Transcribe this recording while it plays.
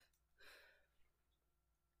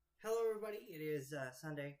everybody. It is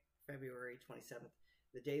Sunday, February 27th.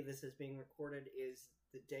 The day this is being recorded is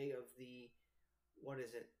the day of the, what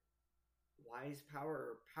is it? Wise Power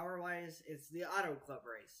or Power Wise? It's the Auto Club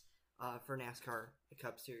race for NASCAR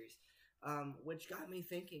Cup Series, which got me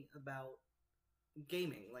thinking about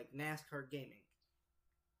gaming, like NASCAR gaming,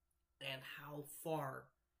 and how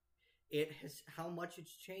much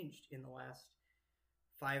it's changed in the last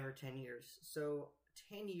 5 or 10 years. So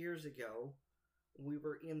 10 years ago, we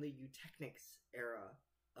were in the Eutechnics era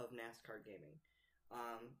of NASCAR gaming.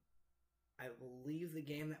 I believe the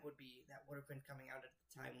game that would have been coming out at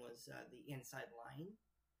the time was the Inside Line,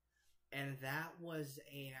 and that was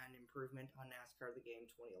an improvement on NASCAR the game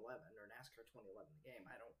 2011 or NASCAR 2011 the game.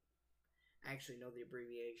 I don't actually know the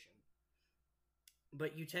abbreviation,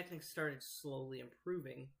 but Eutechnics started slowly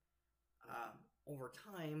improving over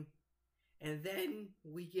time, and then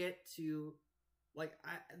we get to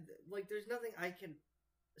there's nothing I can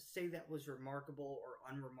say that was remarkable or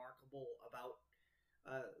unremarkable about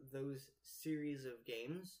those series of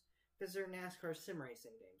games, because they're NASCAR sim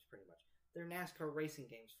racing games, pretty much. They're NASCAR racing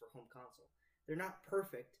games for home console. They're not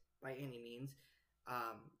perfect by any means.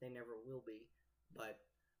 They never will be, but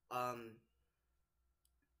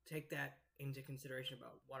take that into consideration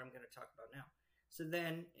about what I'm going to talk about now. So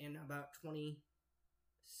then, in about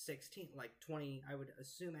 2016, I would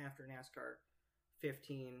assume after NASCAR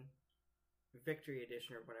 15 Victory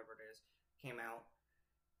Edition or whatever it is came out,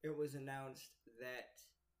 it was announced that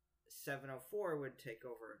 704 would take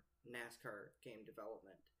over NASCAR game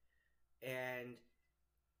development. And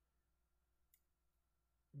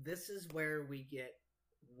this is where we get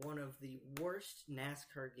one of the worst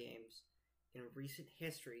NASCAR games in recent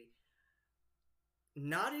history,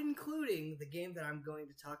 not including the game that I'm going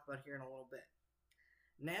to talk about here in a little bit.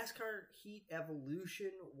 NASCAR Heat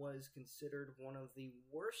Evolution was considered one of the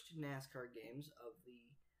worst NASCAR games of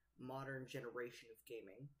the modern generation of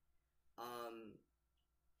gaming.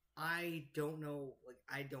 I don't know,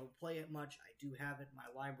 I don't play it much. I do have it in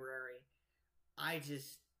my library. I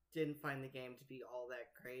just didn't find the game to be all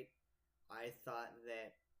that great. I thought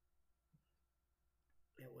that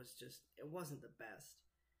it wasn't the best.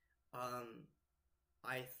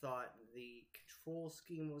 I thought the control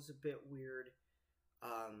scheme was a bit weird.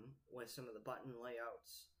 With some of the button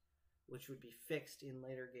layouts, which would be fixed in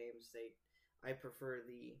later games. I prefer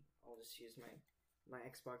I'll just use my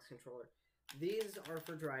Xbox controller. These are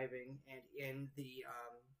for driving, and in the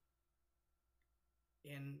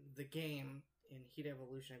game, in Heat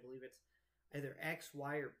Evolution, I believe it's either X,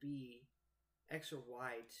 Y, or B, X or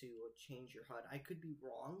Y to change your HUD. I could be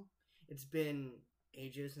wrong. It's been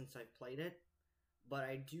ages since I've played it, but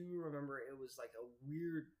I do remember it was like a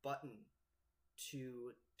weird button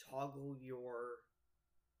to toggle your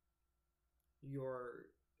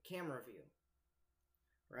camera view,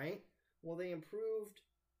 right? Well, they improved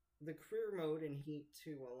the career mode in Heat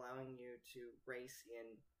 2, allowing you to race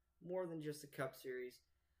in more than just the Cup Series.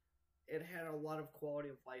 It had a lot of quality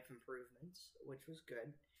of life improvements, which was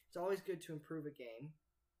good. It's always good to improve a game.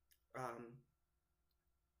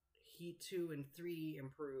 Heat 2 and 3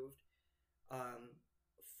 improved.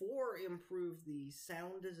 4 improved the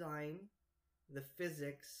sound design, the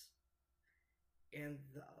physics, and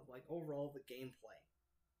overall the gameplay.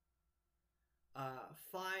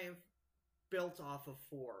 5 built off of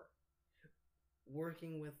 4,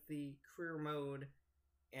 working with the career mode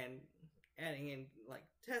and adding in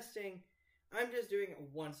testing. I'm just doing it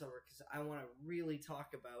once over because I want to really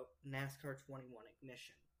talk about NASCAR 21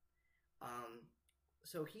 Ignition.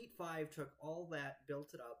 So Heat 5 took all that,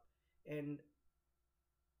 built it up, and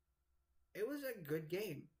it was a good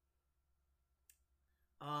game.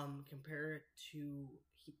 Compare it to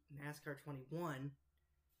NASCAR 21,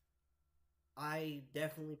 I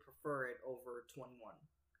definitely prefer it over 21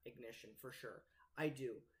 Ignition, for sure. I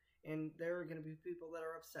do. And there are going to be people that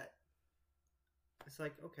are upset. It's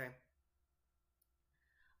like, okay.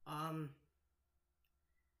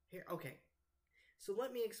 Okay. So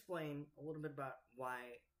let me explain a little bit about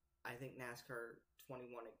why I think NASCAR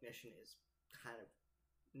 21 Ignition is kind of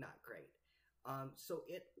not great. So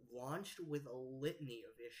it launched with a litany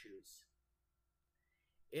of issues.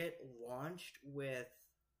 It launched with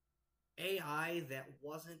AI that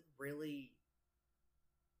wasn't really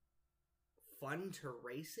fun to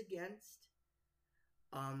race against.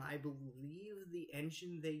 I believe the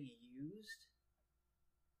engine they used,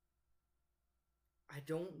 I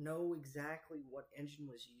don't know exactly what engine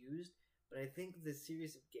was used, but I think the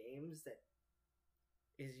series of games that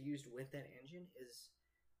is used with that engine is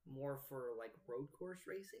more for road course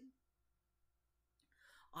racing.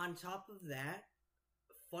 On top of that,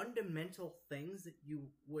 fundamental things that you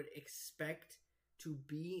would expect to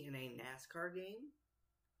be in a NASCAR game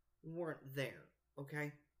weren't there.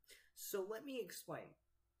 Okay, so let me explain.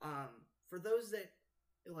 For those that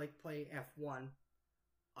like play F1,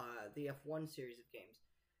 the F1 series of games,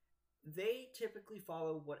 they typically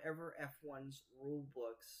follow whatever F1's rule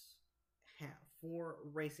books have for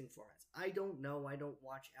racing formats. I don't know. I don't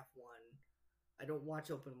watch F1. I don't watch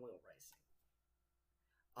open wheel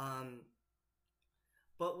racing.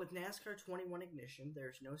 But with NASCAR 21 Ignition,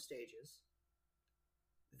 there's no stages.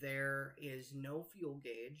 There is no fuel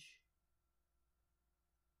gauge.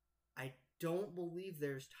 I don't believe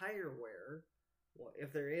there's tire wear. Well,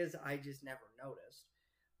 if there is, I just never noticed.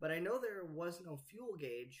 But I know there was no fuel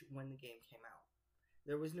gauge when the game came out.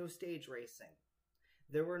 There was no stage racing.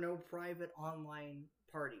 There were no private online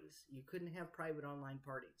parties. You couldn't have private online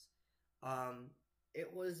parties.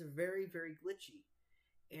 It was very, very glitchy.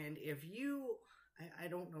 And if you... I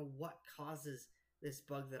don't know what causes this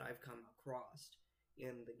bug that I've come across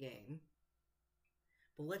in the game.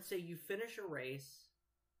 But let's say you finish a race,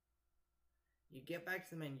 you get back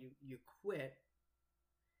to the menu, you quit,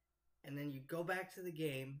 and then you go back to the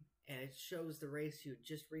game, and it shows the race you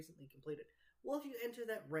just recently completed. Well, if you enter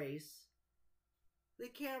that race, the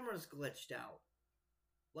camera's glitched out.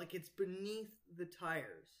 Like, it's beneath the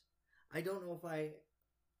tires. I don't know if I,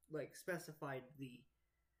 specified the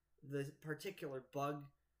particular bug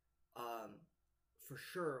for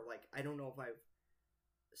sure. I don't know if I've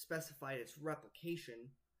specified its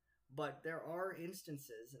replication, but there are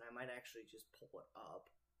instances, and I might actually just pull it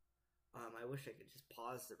up. I wish I could just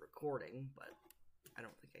pause the recording, but I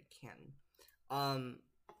don't think I can.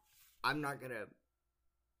 I'm not gonna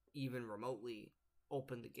even remotely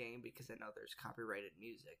open the game because I know there's copyrighted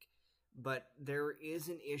music, but there is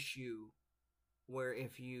an issue where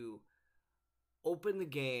if you open the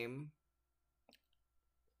game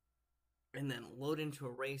and then load into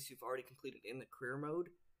a race you've already completed in the career mode,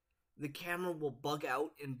 the camera will bug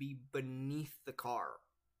out and be beneath the car.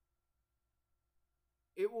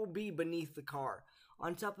 It will be beneath the car.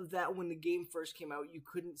 On top of that, when the game first came out, you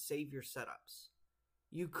couldn't save your setups.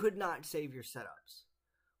 You could not save your setups,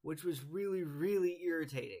 which was really, really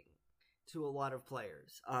irritating to a lot of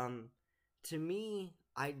players. To me,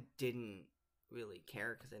 I didn't really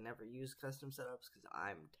care because I never used custom setups because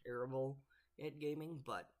I'm terrible at gaming,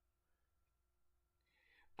 but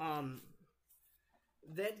then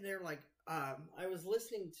they're I was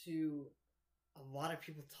listening to a lot of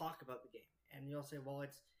people talk about the game, and you'll say, well,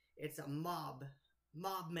 it's a mob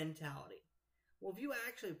mentality. Well, if you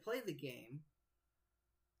actually play the game,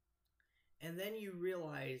 and then you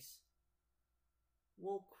realize,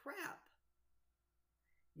 well, crap,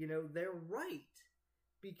 they're right,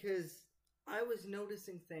 because I was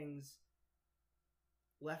noticing things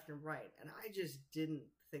left and right, and I just didn't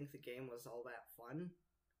think the game was all that fun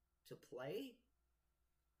to play.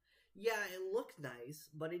 Yeah, it looked nice,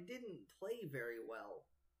 but it didn't play very well.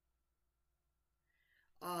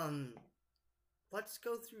 Let's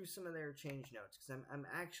go through some of their change notes, because I'm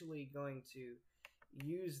actually going to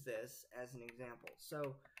use this as an example.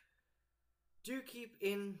 So, do keep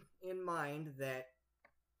in mind that,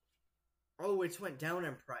 it's went down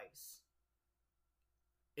in price.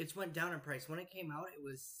 It's went down in price. When it came out, it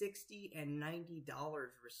was $60 and $90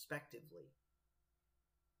 respectively.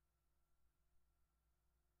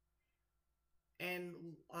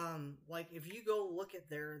 And, if you go look at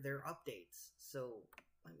their updates, so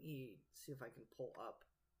let me see if I can pull up.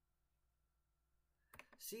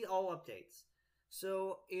 See all updates.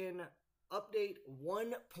 So, in update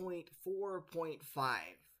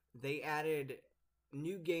 1.4.5, they added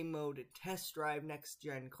new game mode Test Drive Next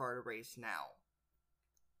Gen Car to Race Now.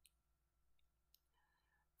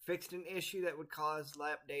 Fixed an issue that would cause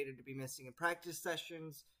lap data to be missing in practice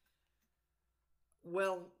sessions.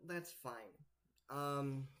 Well, that's fine.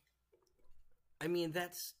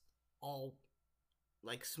 That's all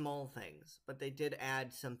small things, but they did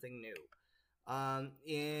add something new.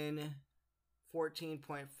 In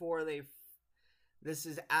 14.4, this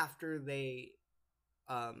is after they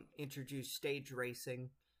introduced stage racing,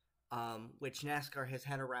 which NASCAR has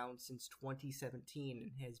had around since 2017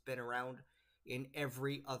 and has been around in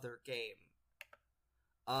every other game.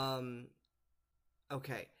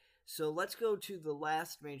 Okay, so let's go to the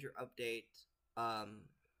last major update,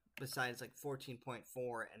 besides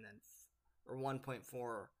 14.4 and then or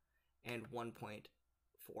 1.4 and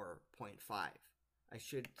 1.4.5. I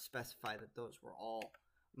should specify that those were all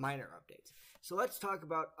minor updates. So let's talk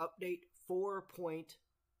about update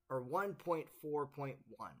 1.4.1.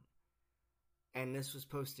 And this was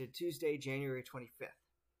posted Tuesday, January 25th.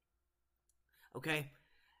 Okay.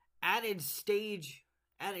 Added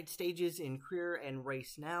stages in Career and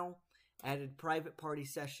Race Now. Added private party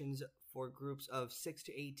sessions for groups of 6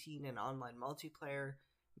 to 18 and online multiplayer,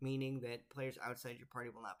 meaning that players outside your party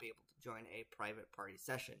will not be able to join a private party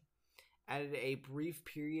session. Added a brief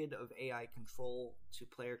period of AI control to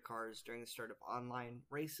player cars during the start of online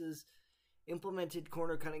races. Implemented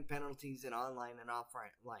corner cutting penalties in online and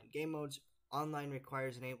offline game modes. Online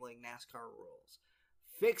requires enabling NASCAR rules.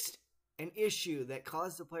 Fixed an issue that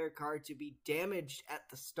caused the player car to be damaged at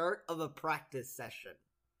the start of a practice session.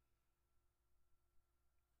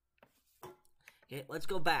 Okay, let's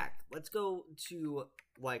go back. Let's go to,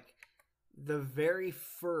 like, the very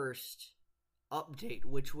first update,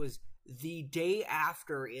 which was the day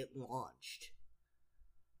after it launched.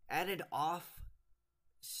 Added off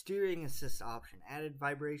steering assist option. Added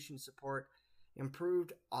vibration support.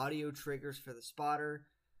 Improved audio triggers for the spotter.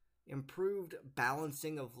 Improved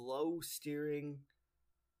balancing of low steering.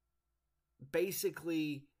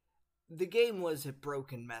 Basically, the game was a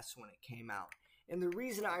broken mess when it came out. And the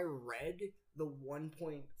reason I read the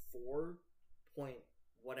 1.4 point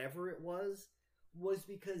whatever it was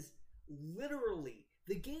because literally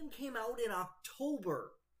the game came out in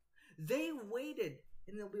October. They waited,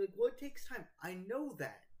 and they'll be like, well, it takes time. I know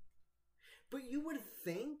that. But you would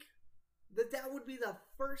think that that would be the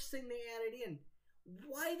first thing they added in.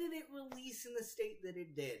 Why did it release in the state that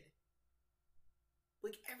it did?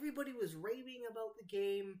 Like, everybody was raving about the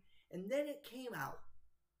game, and then it came out.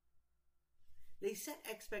 They set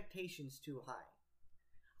expectations too high.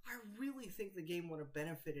 I really think the game would have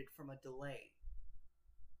benefited from a delay.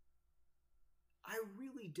 I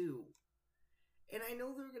really do. And I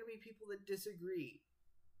know there are going to be people that disagree.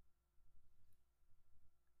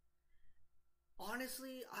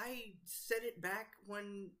 Honestly, I said it back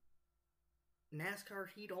when NASCAR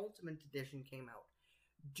Heat Ultimate Edition came out.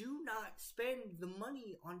 Do not spend the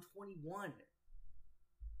money on 21.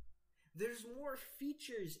 There's more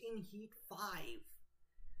features in Heat 5.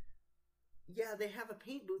 Yeah, they have a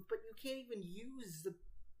paint booth, but you can't even use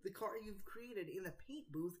the car you've created in the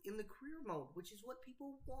paint booth in the career mode, which is what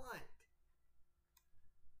people want.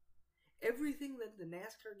 Everything that the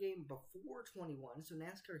NASCAR game before 21, so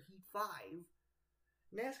NASCAR Heat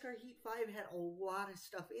 5 had a lot of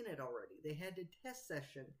stuff in it already. They had a test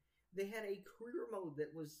session. They had a career mode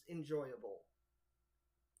that was enjoyable.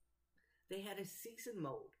 They had a season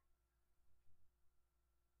mode.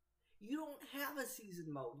 You don't have a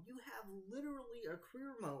season mode. You have literally a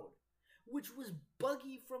career mode, which was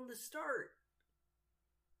buggy from the start.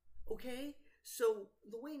 Okay? So,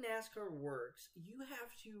 the way NASCAR works, you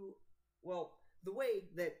have to, well, the way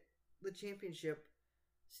that the championship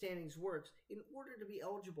standings works, in order to be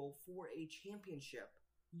eligible for a championship,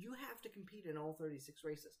 you have to compete in all 36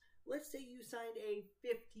 races. Let's say you signed a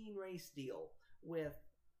 15 race deal with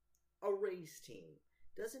a race team.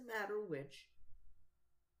 Doesn't matter which.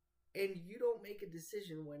 And you don't make a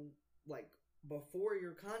decision when, like, before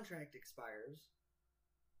your contract expires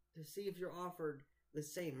to see if you're offered the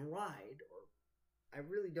same ride, or I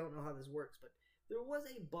really don't know how this works, but there was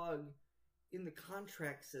a bug in the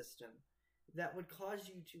contract system that would cause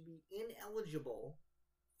you to be ineligible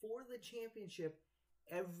for the championship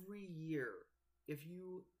every year if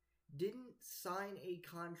you didn't sign a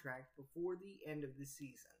contract before the end of the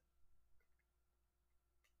season.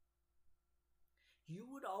 You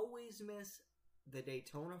would always miss the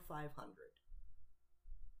Daytona 500.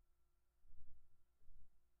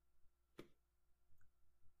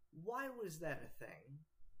 Why was that a thing?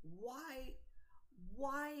 Why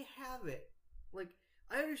have it? Like,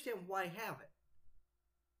 I understand why have it.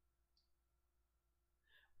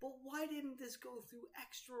 But why didn't this go through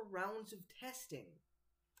extra rounds of testing?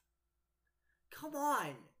 Come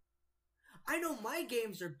on. I know my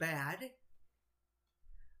games are bad.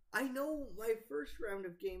 I know my first round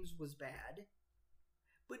of games was bad.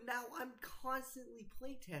 But now I'm constantly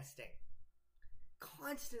playtesting.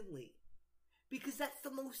 Constantly. Because that's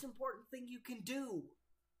the most important thing you can do.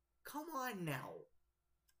 Come on now.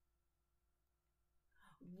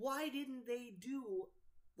 Why didn't they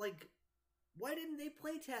why didn't they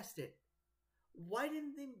play test it? Why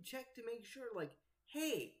didn't they check to make sure, like,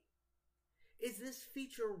 hey, is this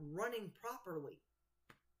feature running properly?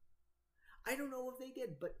 I don't know if they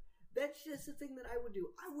did, but that's just the thing that I would do.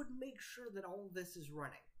 I would make sure that all of this is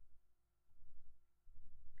running.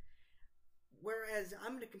 Whereas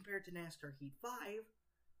I'm going to compare it to NASCAR Heat 5,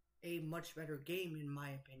 a much better game in my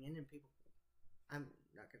opinion, and people, I'm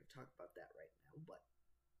not going to talk about that right now, but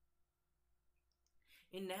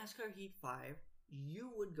in NASCAR Heat 5,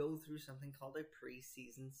 you would go through something called a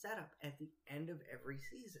preseason setup at the end of every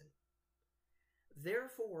season.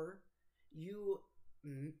 Therefore, you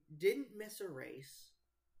didn't miss a race.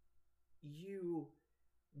 You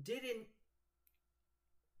didn't,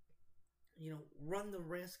 run the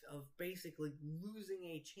risk of basically losing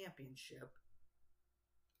a championship,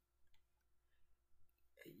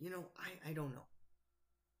 I don't know.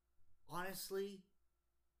 Honestly,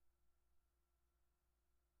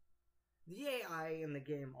 the AI in the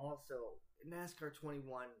game also, NASCAR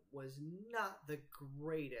 21, was not the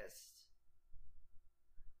greatest.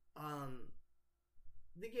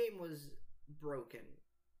 The game was broken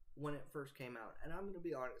when it first came out, and I'm going to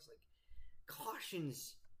be honest, like,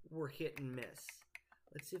 cautions were hit and miss.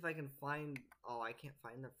 Let's see if I can find, I can't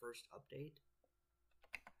find the first update.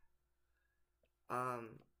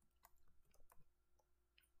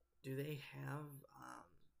 Do they have,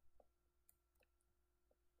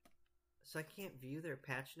 so I can't view their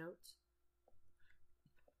patch notes?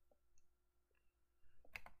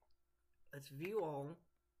 Let's view all,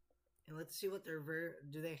 and let's see what their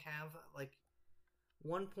do they have, like,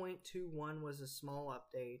 1.21 was a small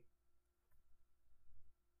update.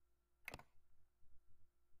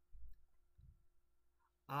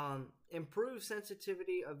 Improved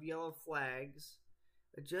sensitivity of yellow flags.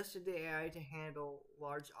 Adjusted the AI to handle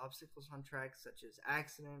large obstacles on tracks such as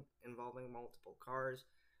accident involving multiple cars.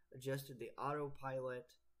 Adjusted the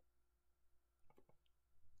autopilot.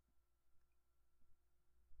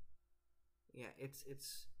 Yeah, it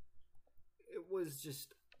was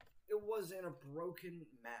in a broken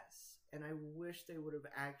mess, and I wish they would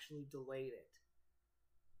have actually delayed it.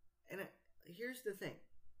 And here's the thing.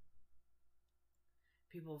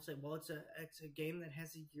 People say, well, it's a game that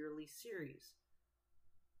has a yearly series.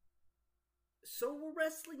 So were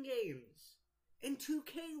wrestling games. And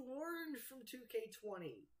 2K learned from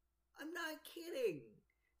 2K20. I'm not kidding.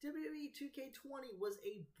 WWE 2K20 was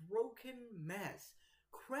a broken mess,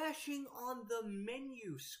 crashing on the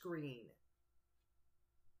menu screen.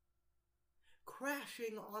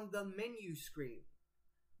 Crashing on the menu screen.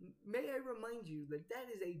 May I remind you that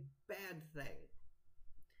is a bad thing.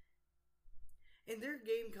 And their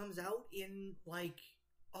game comes out in like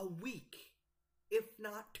a week, if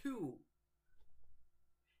not 2.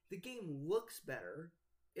 The game looks better.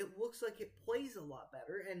 It looks like it plays a lot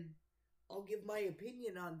better, and I'll give my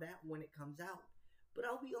opinion on that when it comes out. But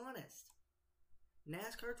I'll be honest,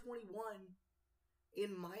 NASCAR 21,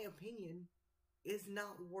 in my opinion, is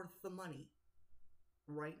not worth the money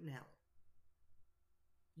right now.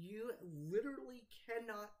 You literally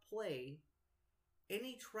cannot play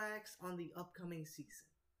any tracks on the upcoming season.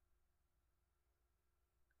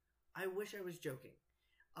 I wish I was joking.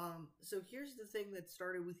 So here's the thing that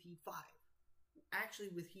started with Heat 5. Actually,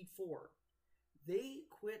 with Heat 4. They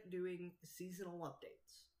quit doing seasonal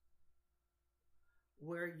updates,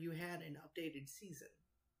 where you had an updated season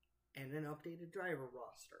and an updated driver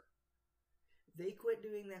roster. They quit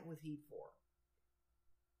doing that with Heat 4.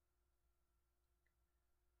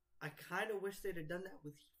 I kind of wish they'd have done that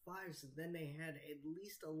with Heat 5, so then they had at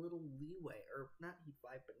least a little leeway, or not Heat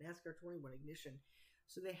 5, but NASCAR 21 Ignition,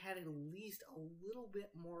 so they had at least a little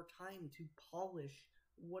bit more time to polish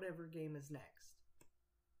whatever game is next.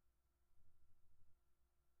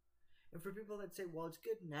 And for people that say, well, it's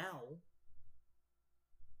good now,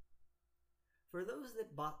 for those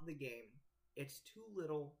that bought the game, it's too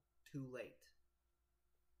little, too late.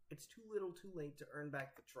 It's too little, too late to earn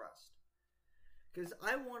back the trust. Because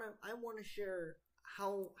I want to share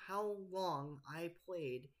how long I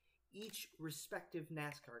played each respective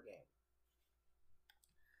NASCAR game.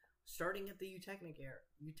 Starting at the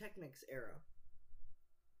Eutechnics era.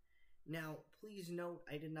 Now, please note,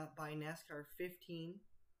 I did not buy NASCAR 15,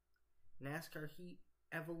 NASCAR Heat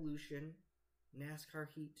Evolution, NASCAR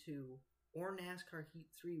Heat 2, or NASCAR Heat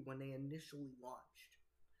 3 when they initially launched.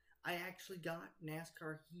 I actually got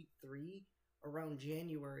NASCAR Heat 3 around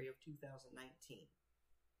January of 2019.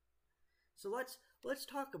 So let's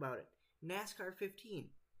talk about it. NASCAR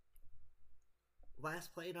 15.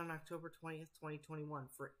 Last played on October 20th, 2021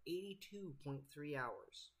 for 82.3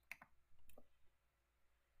 hours.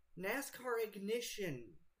 NASCAR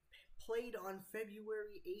Ignition played on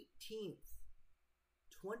February 18th.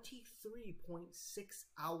 23.6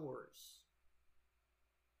 hours.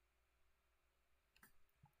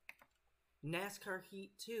 NASCAR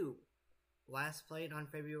Heat 2 last played on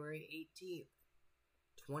February 18th.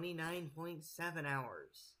 29.7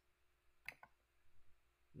 hours.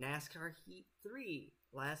 NASCAR Heat 3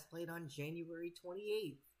 last played on January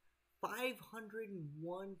 28th.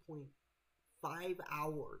 501.5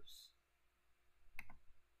 hours.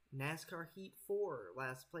 NASCAR Heat 4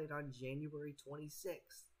 last played on January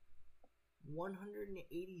 26th.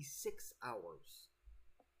 186 hours.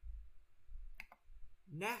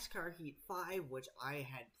 NASCAR Heat 5, which I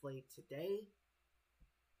had played today,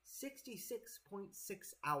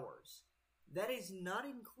 66.6 hours. That is not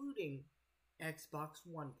including Xbox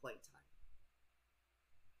One playtime.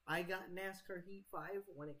 I got NASCAR Heat 5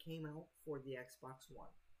 when it came out for the Xbox One.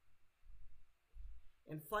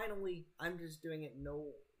 And finally, I'm just doing it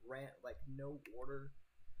no order.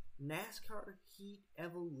 NASCAR Heat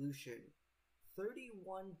Evolution,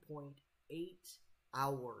 31.8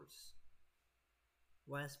 hours.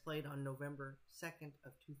 Last played on November 2nd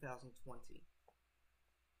of 2020.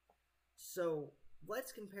 So,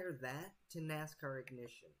 let's compare that to NASCAR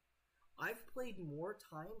Ignition. I've played more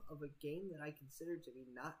time of a game that I consider to be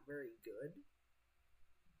not very good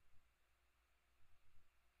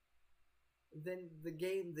than the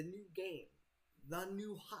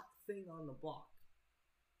new hot thing on the block.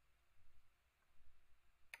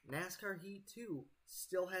 NASCAR Heat 2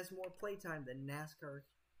 still has more playtime than NASCAR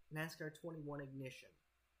 21 Ignition.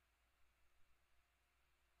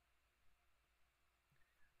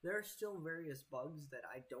 There are still various bugs that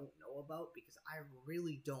I don't know about because I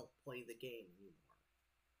really don't play the game anymore.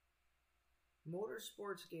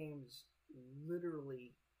 Motorsports games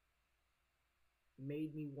literally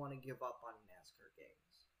made me want to give up on NASCAR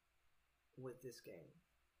games with this game.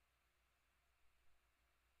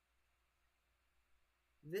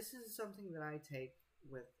 This is something that I take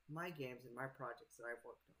with my games and my projects that I've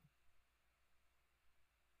worked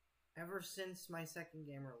on. Ever since my second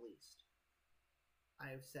game released, I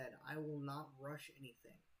have said I will not rush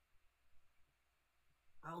anything.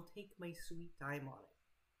 I'll take my sweet time on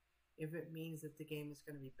it if it means that the game is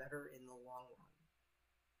going to be better in the long run.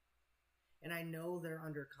 And I know they're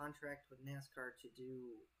under contract with NASCAR to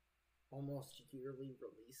do almost yearly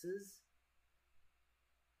releases.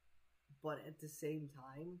 But at the same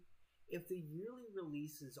time, if the yearly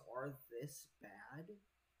releases are this bad,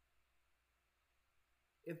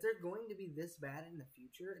 if they're going to be this bad in the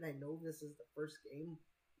future, and I know this is the first game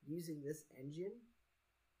using this engine,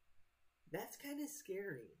 that's kind of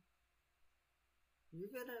scary.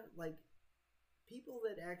 You're gonna, people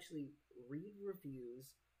that actually read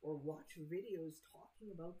reviews or watch videos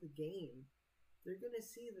talking about the game, they're gonna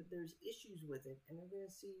see that there's issues with it, and they're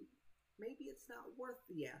gonna see maybe it's not worth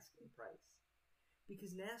the asking price.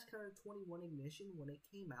 Because NASCAR 21 Ignition, when it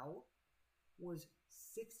came out, was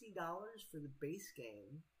 $60 for the base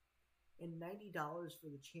game and $90 for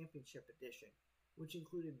the championship edition, which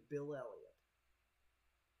included Bill Elliott.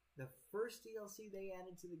 The first DLC they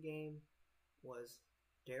added to the game was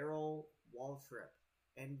Darrell Waltrip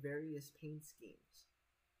and various paint schemes.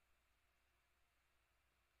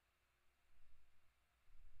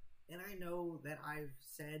 And I know that I've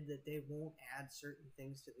said that they won't add certain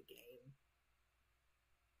things to the game.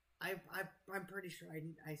 I'm pretty sure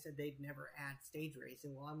I said they'd never add stage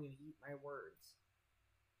racing. Well, I'm going to eat my words.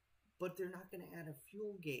 But they're not going to add a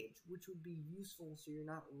fuel gauge, which would be useful so you're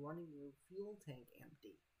not running your fuel tank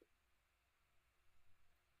empty.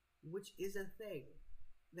 Which is a thing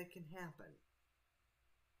that can happen.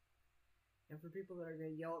 And for people that are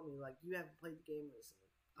going to yell at me like, you haven't played the game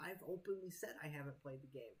recently, I've openly said I haven't played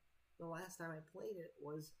the game. The last time I played it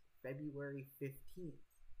was February 15th,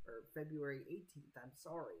 or February 18th, I'm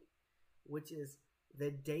sorry, which is the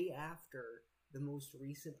day after the most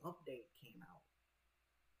recent update came out.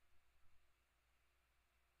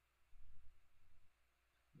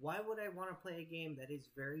 Why would I want to play a game that is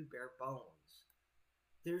very bare bones?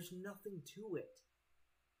 There's nothing to it.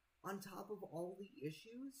 On top of all the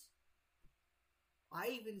issues, I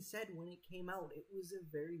even said when it came out, it was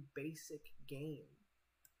a very basic game.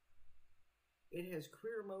 It has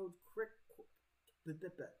career mode, quick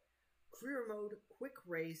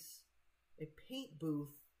race, a paint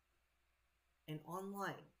booth, and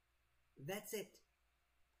online. That's it.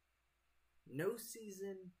 No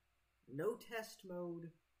season, no test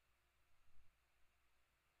mode,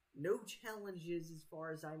 no challenges as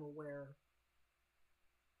far as I'm aware.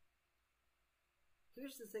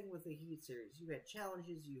 Here's the thing with the Heat series. You had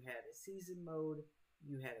challenges, you had a season mode,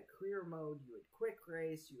 you had a career mode, you had quick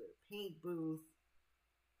race, you had a paint booth.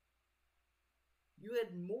 You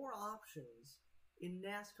had more options in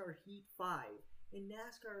NASCAR Heat 5. In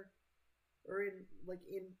NASCAR, or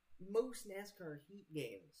in most NASCAR Heat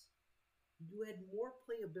games, you had more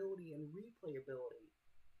playability and replayability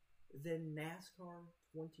than NASCAR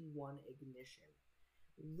 21 Ignition.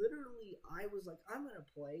 Literally, I was like, I'm going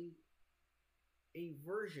to play a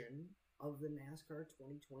version of the NASCAR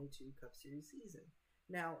 2022 Cup Series season.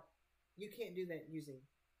 Now, you can't do that using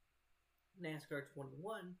NASCAR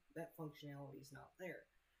 21. That functionality is not there.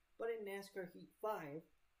 But in NASCAR Heat 5,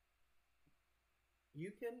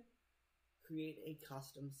 you can create a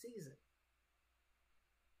custom season.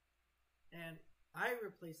 And I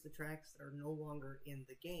replaced the tracks that are no longer in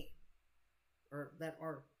the game, or that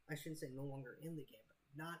are, I shouldn't say no longer in the game, but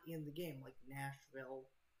not in the game, like Nashville.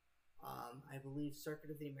 I believe Circuit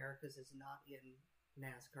of the Americas is not in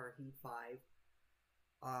NASCAR Heat 5.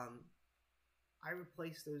 I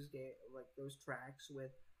replaced those tracks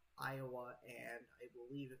with Iowa, and I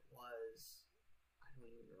believe it was, I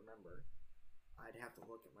don't even remember. I'd have to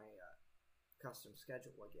look at my custom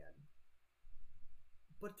schedule again.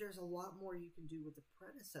 But there's a lot more you can do with the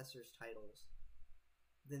predecessor's titles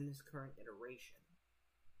than this current iteration.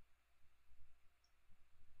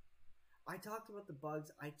 I talked about the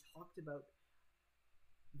bugs. I talked about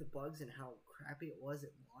the bugs and how crappy it was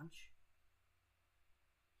at launch.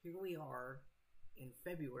 Here we are in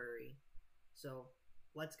February. So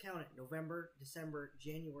let's count it. November, December,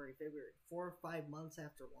 January, February. 4 or 5 months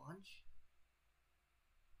after launch.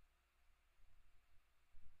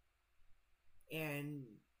 And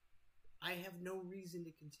I have no reason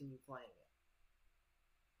to continue playing it.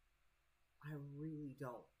 I really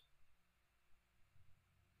don't.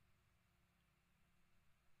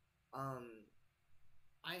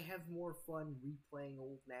 I have more fun replaying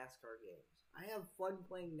old NASCAR games. I have fun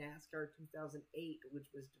playing NASCAR 2008, which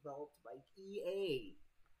was developed by EA.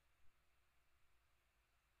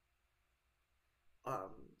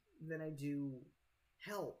 Than I do.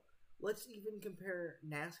 Hell, let's even compare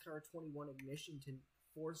NASCAR 21 Ignition to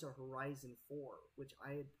Forza Horizon 4, which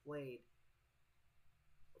I had played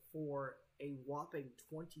for a whopping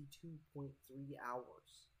 22.3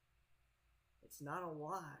 hours. It's not a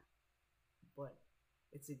lot, but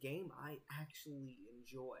it's a game I actually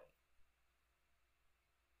enjoy.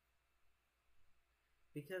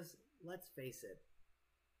 Because, let's face it,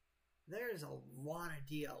 there's a lot of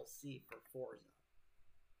DLC for Forza.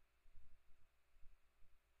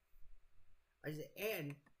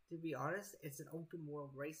 And, to be honest, it's an open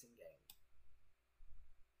world racing game.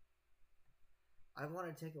 I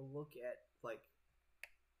want to take a look at,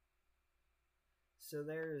 so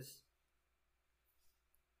there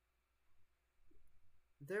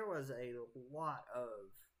was a lot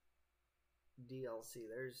of DLC.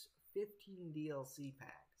 There's 15 DLC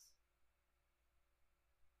packs,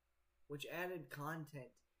 which added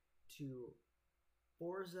content to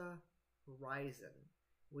Forza Horizon,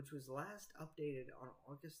 which was last updated on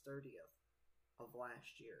August 30th of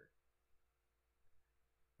last year.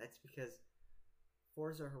 That's because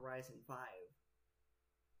Forza Horizon 5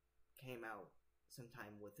 came out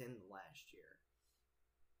sometime within the last year.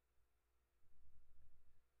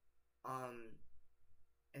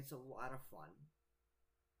 It's a lot of fun.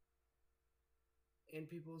 And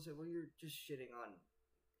people say, well, you're just shitting on,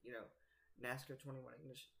 NASCAR 21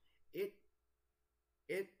 Ignition.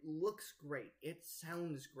 It looks great. It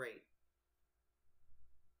sounds great.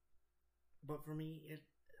 But for me,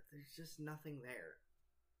 there's just nothing there.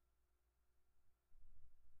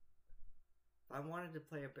 If I wanted to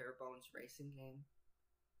play a bare bones racing game,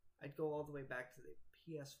 I'd go all the way back to the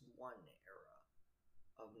PS1 era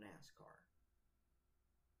of NASCAR.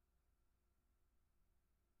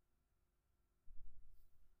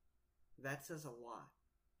 That says a lot.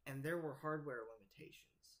 And there were hardware limitations.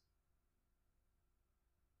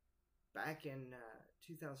 Back in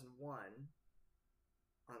 2001,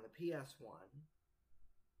 on the PS1,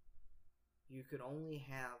 you could only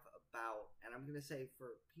have about, and I'm going to say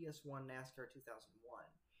for PS1 NASCAR 2001,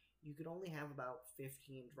 you could only have about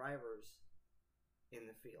 15 drivers in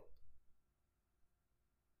the field.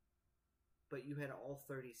 But you had all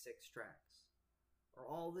 36 tracks. Or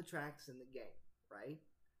all the tracks in the game, right?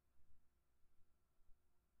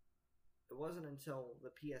 It wasn't until the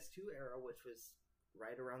PS2 era, which was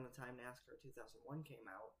right around the time NASCAR 2001 came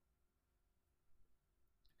out.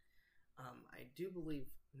 I do believe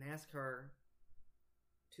NASCAR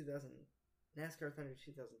Thunder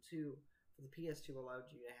 2002 for the PS2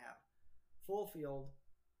 allowed you to have full field,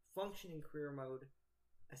 functioning career mode,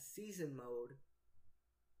 a season mode,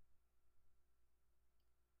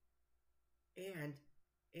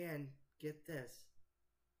 and get this,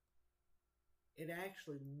 it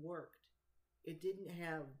actually worked. It didn't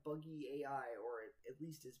have buggy AI, or at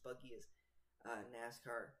least as buggy as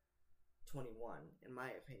NASCAR 21, in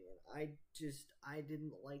my opinion. I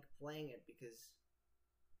didn't like playing it because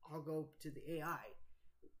I'll go to the AI.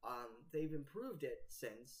 They've improved it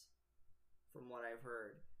since, from what I've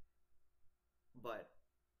heard, but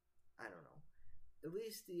I don't know. At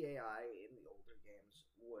least the AI in the older games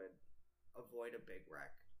would avoid a big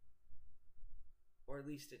wreck, or at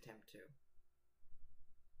least attempt to.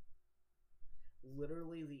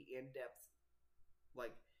 Literally the in-depth,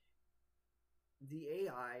 the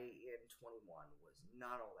AI in 21 was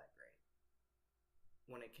not all that great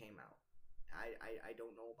when it came out. I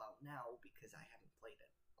don't know about now because I haven't played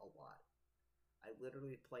it a lot. I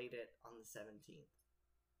literally played it on the 17th.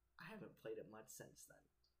 I haven't played it much since then.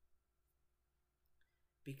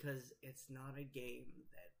 Because it's not a game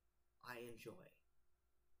that I enjoy.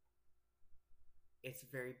 It's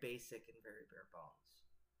very basic and very bare bones.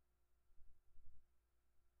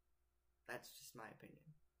 That's just my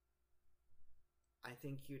opinion. I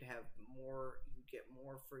think you'd get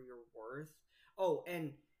more for your worth. Oh,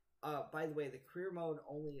 and by the way, the career mode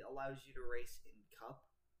only allows you to race in Cup.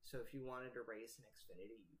 So if you wanted to race in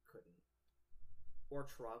Xfinity, you couldn't. Or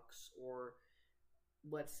trucks, or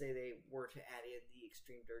let's say they were to add in the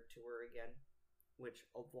Extreme Dirt Tour again, which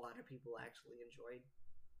a lot of people actually enjoyed.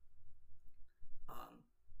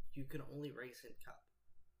 You can only race in Cup.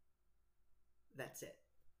 That's it.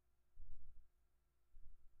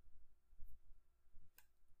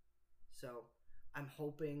 So I'm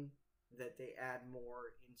hoping that they add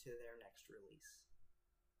more into their next release.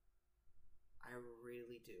 I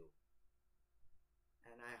really do.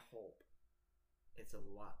 And I hope it's a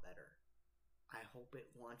lot better. I hope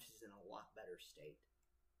it launches in a lot better state.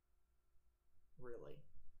 Really.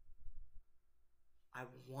 I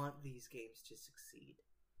want these games to succeed.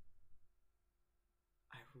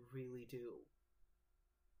 I really do.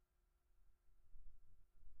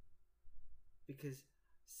 Because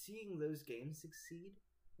seeing those games succeed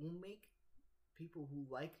will make people who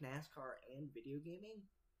like NASCAR and video gaming,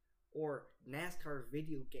 or NASCAR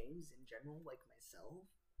video games in general, like myself,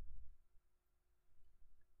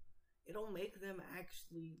 it'll make them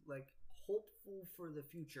actually, like, hopeful for the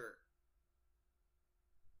future.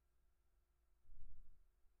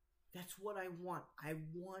 That's what I want. I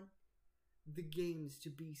want the games to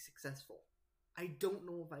be successful. I don't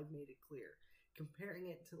know if I've made it clear. Comparing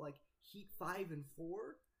it to, like, Heat 5 and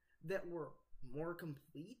 4 that were more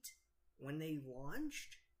complete when they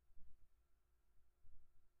launched,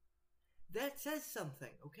 that says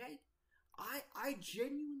something, okay? I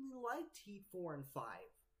genuinely liked Heat 4 and 5.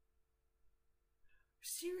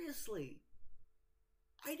 Seriously.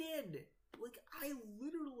 I did. Like, I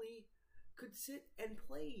literally could sit and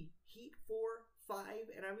play Heat 4, 5,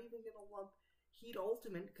 and I'm even going to lump Heat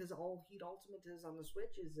Ultimate, because all Heat Ultimate is on the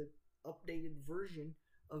Switch is an updated version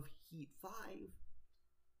of Heat 5.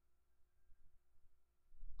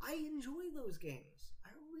 I enjoy those games. I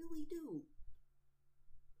really do.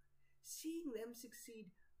 Seeing them succeed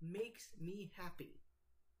makes me happy.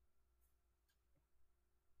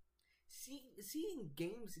 Seeing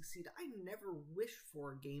games succeed, I never wish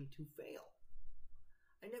for a game to fail.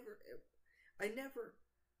 I never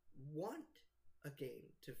want a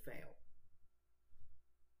game to fail.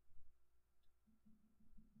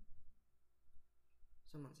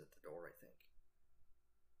 Someone's at the door, I think.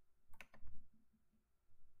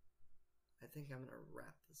 I think I'm going to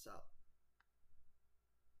wrap this up.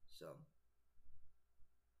 So,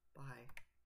 bye.